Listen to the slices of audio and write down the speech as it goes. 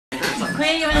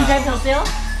Queen, you wanna drive Hillsdale?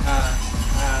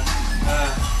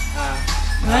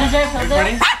 You wanna drive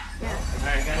Hillsdale? Yeah.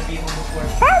 Alright, gotta be home before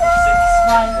 6.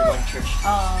 Why? We're going to church.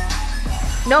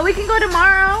 No, we can go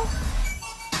tomorrow.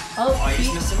 Oh, Oh, you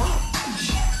just missed him off.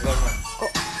 Shh. Go on.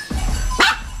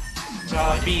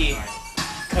 John B.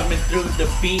 Coming through the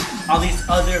beat. All these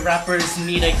other rappers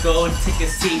need to go and take a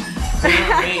seat.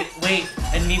 Wait.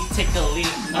 I need to take a leap.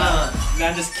 Man,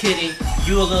 I'm just kidding.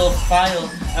 You a little file.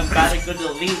 I'm about to go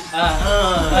delete.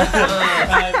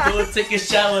 Go take a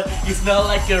shower. You smell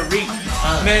like a reek.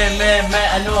 Man.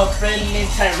 I know a friend named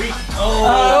Tyreek.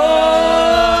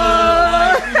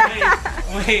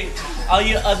 Wait. All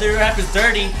you other rappers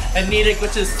dirty. I need to go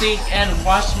to the sink and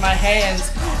wash my hands.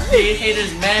 You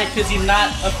haters mad cause you're not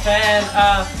a fan.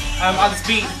 I'm on this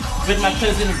beat with my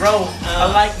cousin bro. I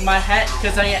like my hat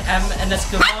cause I am an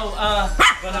Eskimo.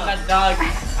 But I'm not dog.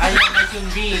 I am a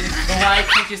human being. But why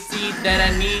can't you see that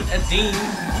I need a dean?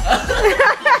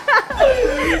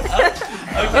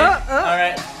 Okay.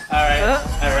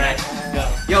 Alright.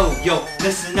 Go. Yo,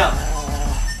 listen up.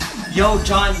 Yo,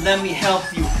 John, let me help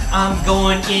you. I'm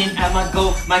going in at my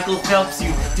go. Michael Phelps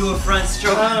you. Do a front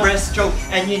stroke, breaststroke,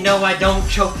 and you know I don't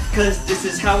choke. Cause this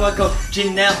is how I go.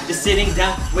 Janelle is sitting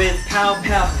down with Pow.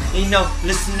 You know,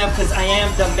 listen up cause I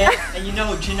am the man. And you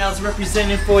know Janelle's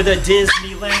representing for the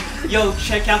Disneyland. Yo,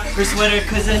 check out her sweater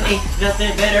cause it ain't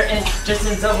nothing better. And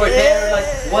Justin's over there like,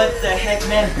 what the heck,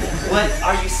 man? What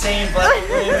are you saying? But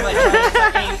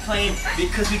I ain't playing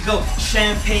because we go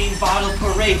champagne bottle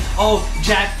parade. Oh,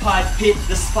 jackpot. Hit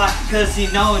the spot, cause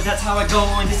you know that's how I go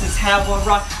and this is how I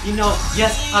rock. You know,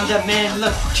 yes, I'm the man.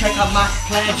 Look, check out my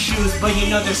plaid shoes, but you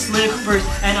know they're slippers,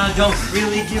 and I don't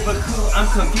really give a clue. I'm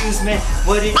confused, man.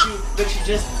 What did you? But you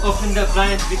just opened the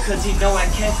blinds because you know I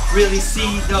can't really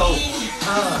see though.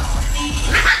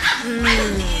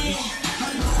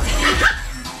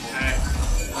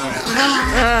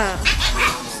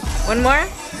 One more?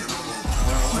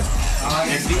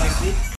 Next week.